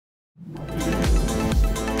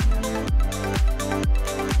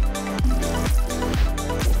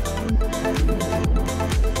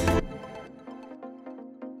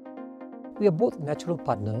We are both natural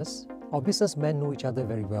partners. Our businessmen know each other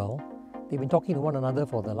very well. They've been talking to one another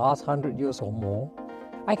for the last 100 years or more.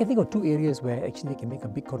 I can think of two areas where actually they can make a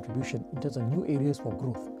big contribution in terms of new areas for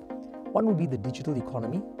growth. One would be the digital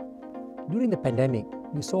economy. During the pandemic,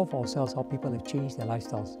 we saw for ourselves how people have changed their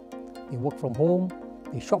lifestyles. They work from home,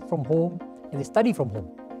 they shop from home, and they study from home.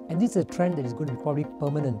 And this is a trend that is going to be probably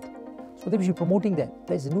permanent. So they should be promoting that.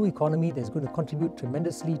 There's a new economy that's going to contribute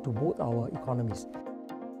tremendously to both our economies.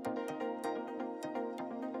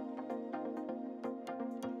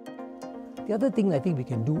 The other thing I think we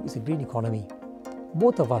can do is a green economy.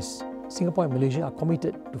 Both of us, Singapore and Malaysia, are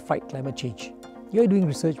committed to fight climate change. You're doing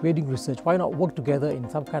research, we're doing research. Why not work together in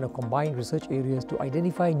some kind of combined research areas to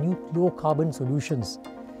identify new low-carbon solutions?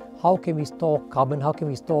 How can we store carbon? How can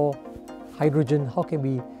we store hydrogen? How can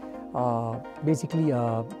we basically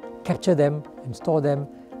capture them and store them?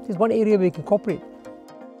 This is one area where we can cooperate.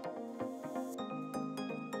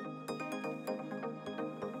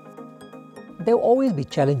 There will always be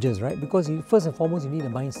challenges, right? Because first and foremost, you need a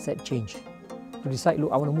mindset change to decide,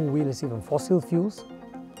 look, I want to move away, let's say, from fossil fuels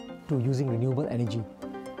to using renewable energy.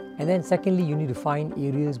 And then secondly, you need to find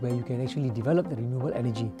areas where you can actually develop the renewable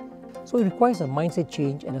energy. So it requires a mindset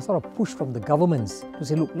change and a sort of push from the governments to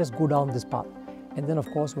say, look, let's go down this path. And then of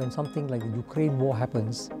course, when something like the Ukraine war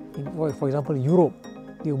happens, for example, Europe,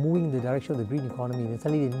 they were moving in the direction of the green economy, and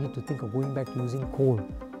suddenly they need to think of going back to using coal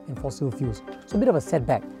and fossil fuels. So a bit of a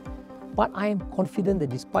setback. But I am confident that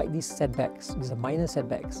despite these setbacks, these are minor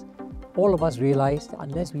setbacks, all of us realize that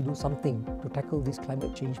unless we do something to tackle this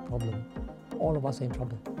climate change problem, all of us are in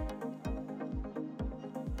trouble.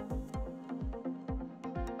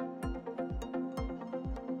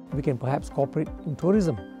 We can perhaps cooperate in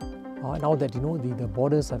tourism. Now that the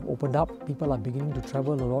borders have opened up, people are beginning to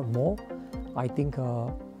travel a lot more. I think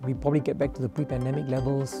we probably get back to the pre-pandemic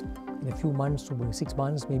levels in a few months, to 6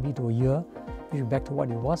 months, maybe to a year. We should be back to what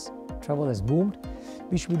it was. Travel has boomed.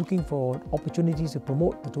 We should be looking for opportunities to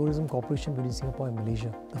promote the tourism cooperation between Singapore and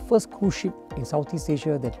Malaysia. The first cruise ship in Southeast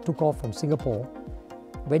Asia that took off from Singapore,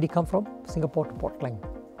 where did it come from? Singapore to Port Klang.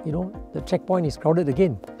 The checkpoint is crowded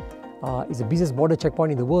again. It's the busiest border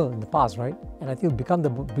checkpoint in the world in the past, right? And I think it'll become the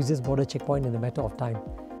busiest border checkpoint in a matter of time.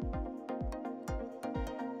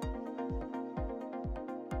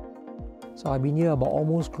 So I've been here about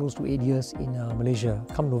almost close to 8 years in Malaysia.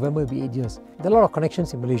 Come November, it'll be 8 years. There are a lot of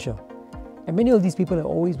connections in Malaysia. And many of these people have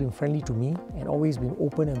always been friendly to me and always been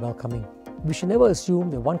open and welcoming. We should never assume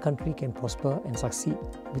that one country can prosper and succeed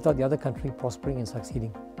without the other country prospering and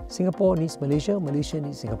succeeding. Singapore needs Malaysia, Malaysia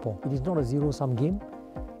needs Singapore. It is not a zero-sum game.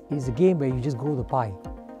 It is a game where you just grow the pie.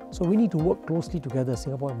 So we need to work closely together,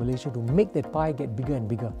 Singapore and Malaysia, to make that pie get bigger and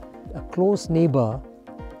bigger. A close neighbour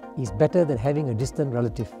is better than having a distant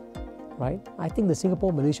relative, right? I think the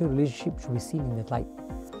Singapore-Malaysia relationship should be seen in that light.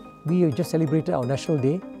 We have just celebrated our National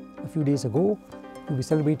Day a few days ago. We'll be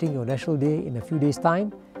celebrating your National Day in a few days'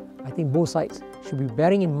 time. I think both sides should be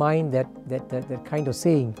bearing in mind that kind of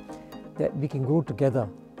saying that we can grow together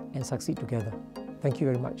and succeed together. Thank you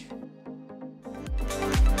very much.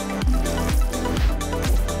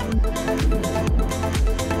 Thank you.